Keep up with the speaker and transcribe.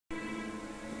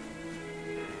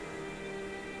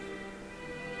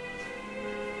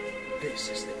this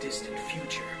is the distant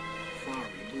future, far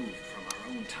removed from our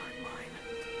own timeline.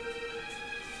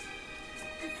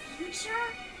 The future?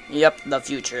 Yep, the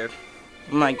future.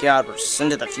 Oh my god, we're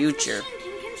into the future.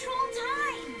 Can control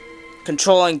time.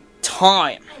 Controlling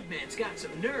time. Man's got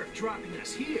some nerve dropping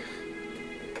us here.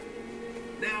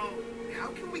 Now, how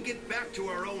can we get back to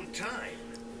our own time?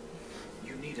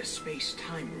 You need a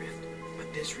space-time rift,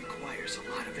 but this requires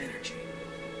a lot of energy.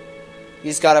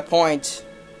 He's got a point.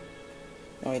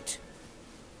 Wait.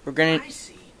 We're gonna... I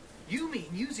see. You mean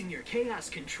using your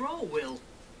chaos control will...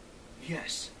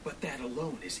 Yes, but that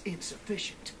alone is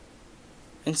insufficient.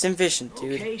 Insufficient,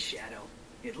 dude. Okay, Shadow.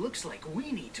 It looks like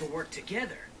we need to work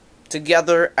together.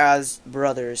 Together as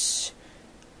brothers.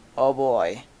 Oh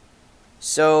boy.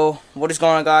 So, what is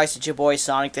going on, guys? It's your boy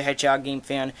Sonic the Hedgehog Game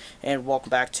Fan, and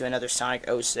welcome back to another Sonic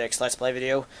 06 Let's Play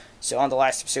video. So, on the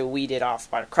last episode, we did off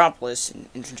by Acropolis and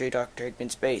infiltrate Dr.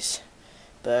 Eggman's base.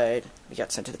 But we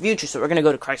got sent to the future, so we're gonna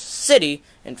go to Crisis City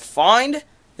and find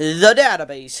the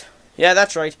database. Yeah,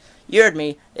 that's right. You heard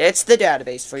me. It's the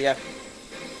database for you.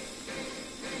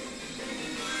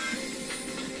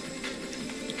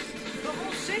 The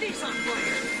whole city's on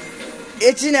fire.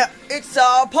 It's an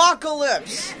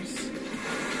apocalypse.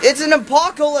 It's an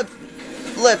apocalypse,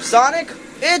 Sonic.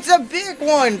 It's a big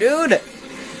one, dude.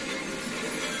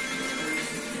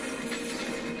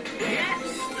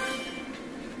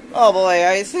 Oh boy,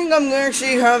 I think I'm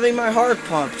actually having my heart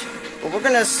pumped. But we're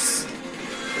gonna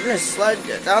slide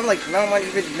down like no one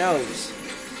even knows.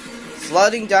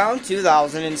 Sliding down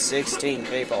 2016,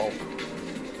 people.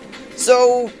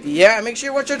 So yeah, make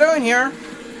sure what you're doing here,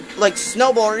 like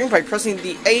snowboarding by pressing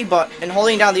the A button and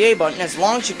holding down the A button as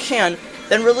long as you can.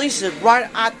 Then release it right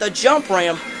at the jump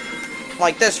ramp,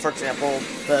 like this, for example.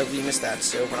 But we missed that,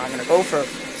 so we're not gonna go for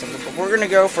something. But we're gonna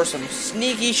go for some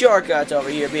sneaky shortcuts over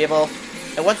here, people.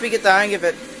 And once we get the hang of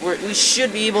it, we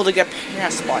should be able to get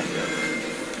past by here.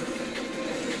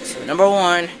 So number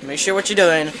one, make sure what you're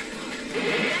doing.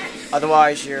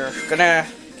 Otherwise, you're gonna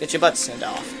get your butt sent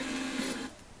off.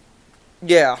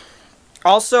 Yeah.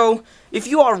 Also, if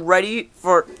you are ready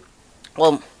for,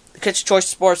 well, the Kids' Choice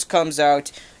Sports comes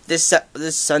out this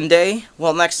Sunday,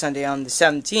 well, next Sunday on the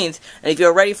 17th, and if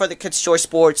you're ready for the Kids' Choice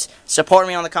Sports, support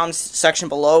me on the comments section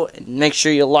below, and make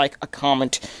sure you like a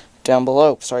comment down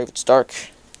below. Sorry if it's dark.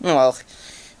 Well,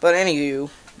 but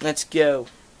anywho, let's go.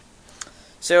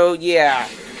 So, yeah,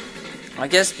 I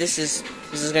guess this is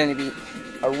going to be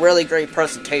a really great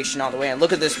presentation all the way, and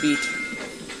look at this beat.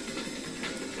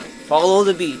 Follow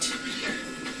the beat.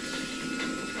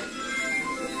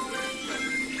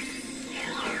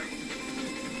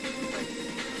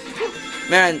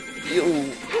 Man,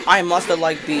 I must have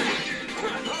liked Beat.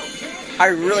 I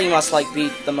really must like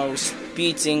Beat the most.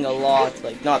 Beating a lot,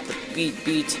 like not the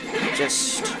beat,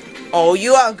 just... Oh,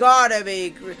 you have gotta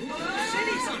be...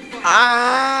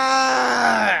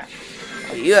 Ah!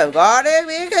 You have gotta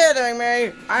be kidding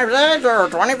me! I've said for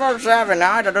 24/7,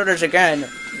 now I have to do this again.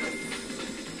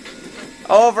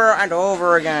 Over and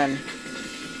over again.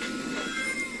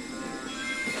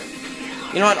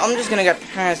 You know what, I'm just gonna get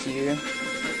past you.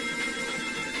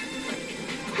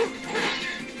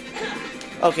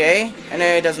 Okay, and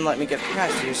it doesn't let me get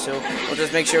past you, so we'll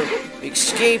just make sure we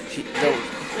escape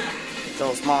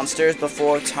those monsters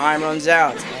before time runs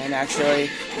out. And actually,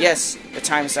 yes, the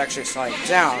time is actually slowing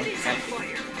down. And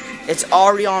it's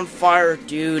already on fire,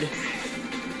 dude.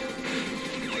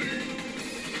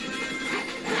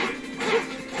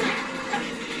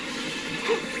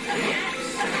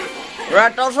 We're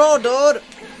at the show, dude.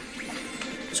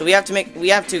 So we have to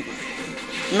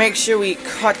make sure we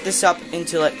cut this up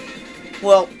into like.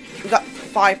 Well, we got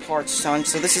 5 parts, son,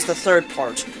 so this is the 3rd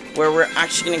part, where we're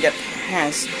actually gonna get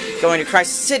past going to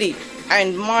Crisis City,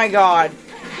 and my god,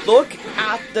 look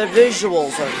at the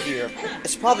visuals over here.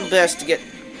 It's probably best to get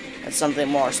at something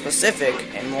more specific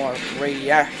and more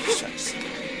reactions.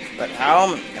 But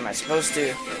how am I supposed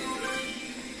to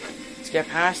get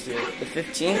past it? The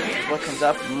 15th, what comes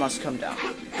up must come down.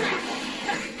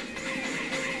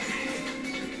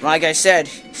 Like I said,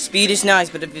 speed is nice,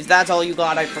 but if that's all you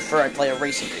got, I prefer I play a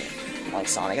racing game, like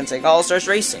Sonic and Sega All-Stars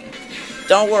Racing.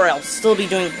 Don't worry, I'll still be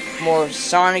doing more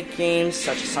Sonic games,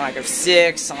 such as Sonic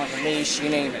 06, Sonic Unleashed, you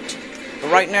name it.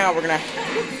 But right now, we're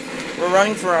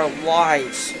running for our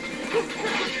lives.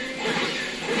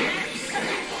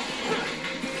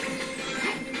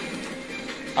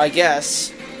 I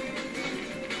guess.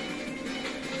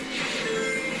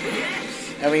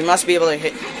 And we must be able to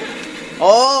hit...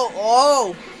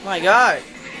 Oh my god.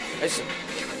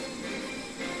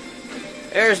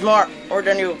 There's more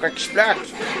than you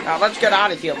expect. Now let's get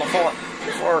out of here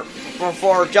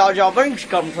before Jar Jar Binks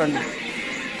comes in.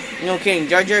 No kidding,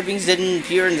 Jar Jar Binks didn't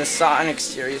appear in the Sonic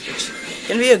series, which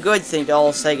can be a good thing to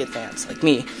all Sega fans like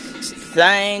me. So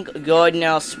thank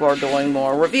goodness we're doing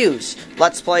more reviews,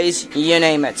 Let's Plays, you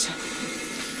name it.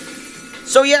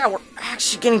 So yeah, we're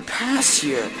actually getting past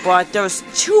here, but there's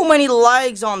too many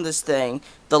lags on this thing.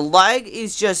 The lag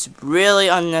is just really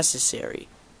unnecessary.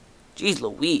 Jeez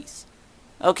Louise.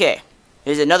 Okay,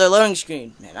 here's another loading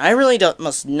screen. Man, I really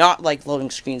must not like loading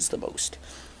screens the most.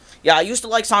 Yeah, I used to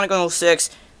like Sonic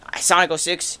 06,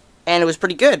 and it was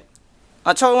pretty good.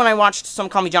 Until when I watched some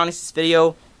Call Me Johnny's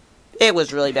video, it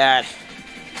was really bad.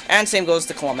 And same goes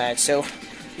to Climax, so...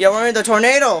 Yeah, we're in the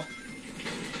tornado!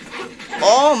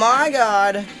 Oh my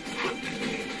god!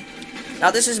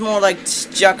 Now this is more like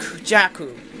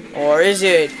Jakku. Or is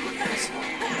it...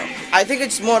 I think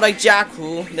it's more like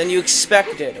Jakku than you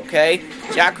expected, okay?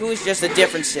 Jakku is just a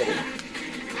different city.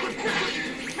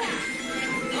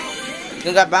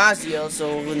 You got Bastiel,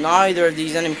 so neither of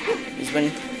these enemies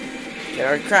been get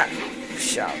our crap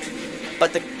shout.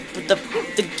 But the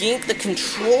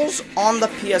controls on the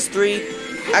PS3,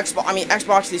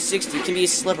 Xbox 360 can be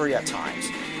slippery at times.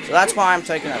 So that's why I'm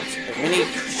taking out many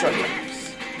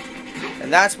shortcuts.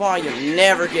 And that's why you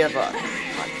never give up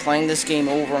on playing this game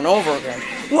over and over again.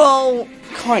 Well,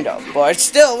 kind of, but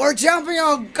still, we're jumping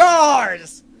on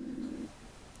cars!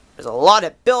 There's a lot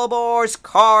of billboards,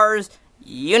 cars,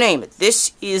 you name it.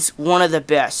 This is one of the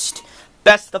best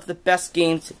of the best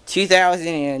games 2000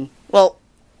 and, well,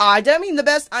 I don't mean the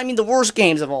best, I mean the worst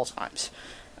games of all times.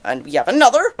 And we have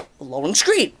another loading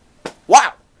screen.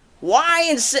 Wow. Why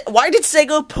did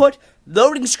Sega put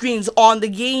loading screens on the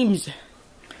games?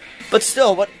 But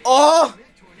still, oh!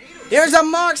 Here's a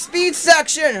Mach Speed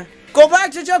section! Go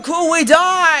back to Jakku, we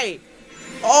die!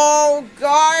 Oh,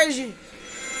 gosh!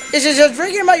 This is just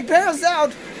freaking my pants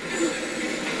out!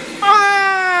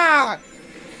 Ah!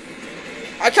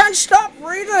 I can't stop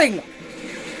breathing!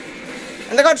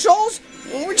 And the controls?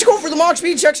 When you go for the Mach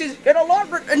Speed sections, get a lot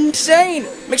insane!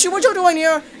 Make sure what you're doing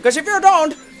here, because if you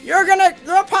don't, your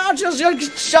punch is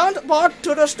sent back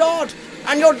to the start,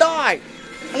 and you'll die.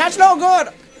 And that's no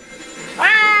good!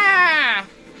 Ah!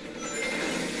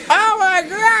 Oh my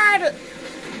god!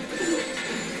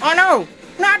 Oh no!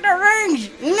 Not the rings!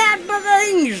 Not the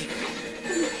rings!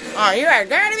 Oh, you are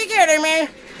gotta be kidding me!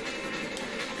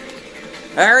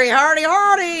 Hardy, hardy,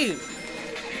 hardy!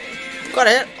 Got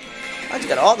it. I just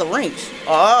got all the rings.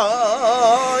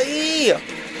 Oh, yeah!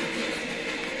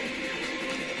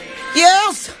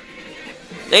 Yes!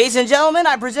 Ladies and gentlemen,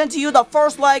 I present to you the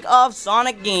first leg of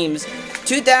Sonic Games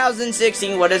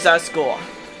 2016. What is our score?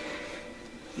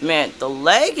 Man, the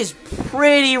leg is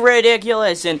pretty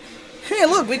ridiculous, and hey,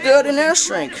 look, we got an air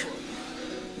shrink.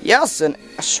 Yes, an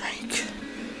air shrink.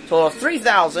 Total of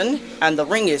 3,000, and the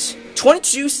ring is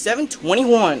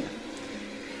 22,721.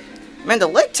 Man, the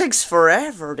leg takes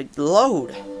forever to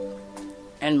load.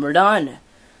 And we're done.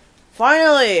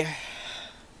 Finally!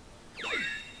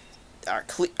 Our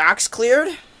axe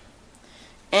cleared.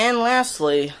 And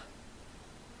lastly,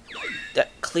 that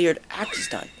cleared axe is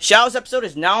done. Shadow's episode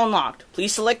is now unlocked.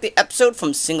 Please select the episode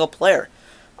from single player.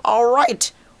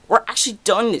 Alright, we're actually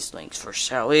done this link first,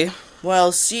 shall we?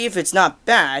 Well, see if it's not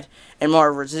bad, and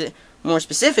more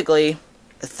specifically,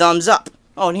 a thumbs up.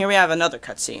 Oh, and here we have another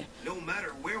cutscene. No matter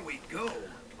where we go,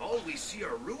 all we see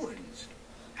are ruins.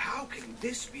 How can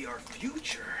this be our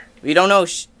future? We don't know,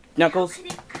 Knuckles. How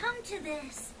could it come to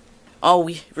this? Oh,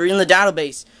 we're in the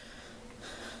database.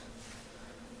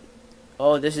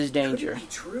 Oh, this is danger. Could it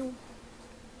be true?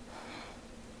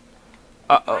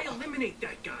 Uh-oh. If I eliminate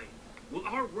that guy, will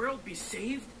our world be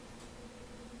saved?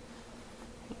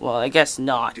 Well, I guess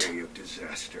not. Day of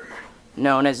disaster.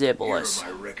 Known as Here Iblis.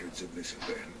 are my records of this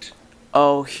event.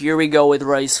 Oh, here we go with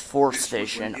Ray's Force This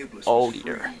was when Vision. Iblis Oh was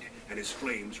dear. freed, and his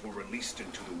flames were released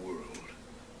into the world.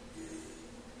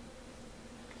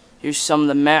 Here's some of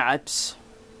the maps.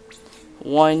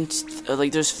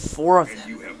 There's 4 of And them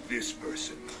you have this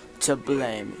person. to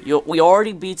blame. We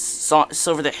already beat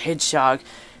Silver the Hedgehog,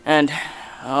 and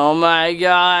oh my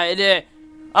god.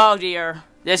 Oh dear.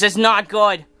 This is not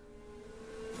good.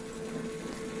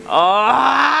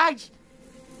 Ah!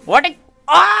 What?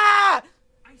 Ah!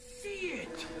 I see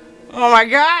it! Oh my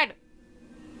god!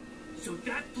 So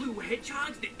that blue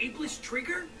hedgehog's the Iblis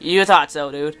trigger? You thought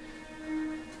so, dude.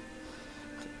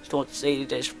 Don't say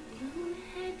this. Blue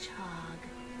hedgehog.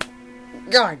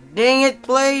 God dang it,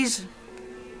 please.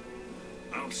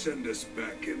 I'll send us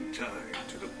back in time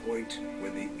to the point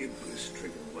when the Iblis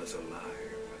trigger was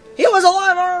alive. He was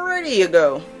alive already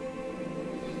ago.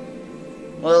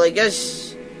 Well, I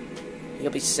guess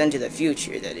he'll be sent to the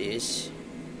future, that is.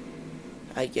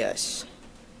 I guess.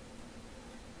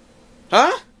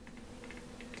 Huh?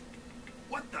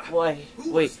 Wait,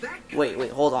 Who wait, was that guy?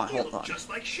 wait, hold on, He hold looked on. just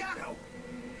like Shadow.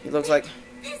 He looks like...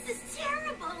 This is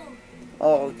terrible.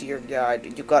 Oh, dear God.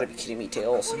 You gotta be kidding me,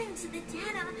 Tails. According to the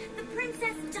data, the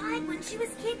princess died when she was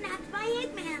kidnapped by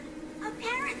Eggman.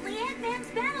 Apparently, Eggman's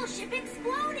battleship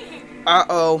exploded.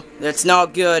 Uh-oh. That's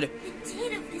not good. The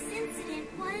date of this incident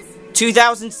was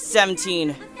 2017.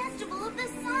 the Festival of the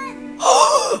Sun.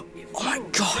 Oh If my you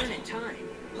don't God. return in time,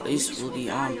 Police will be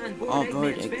on board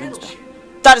Eggman's Eggman's battleship.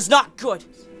 That is not good.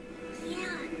 Yeah,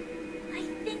 I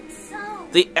think so.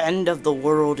 The end of the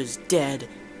world is dead.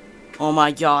 Oh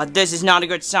my God, this is not a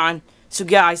good sign. So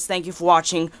guys, thank you for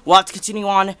watching. We'll have to continue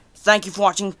on. Thank you for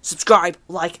watching. Subscribe,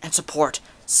 like, and support.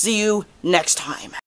 See you next time.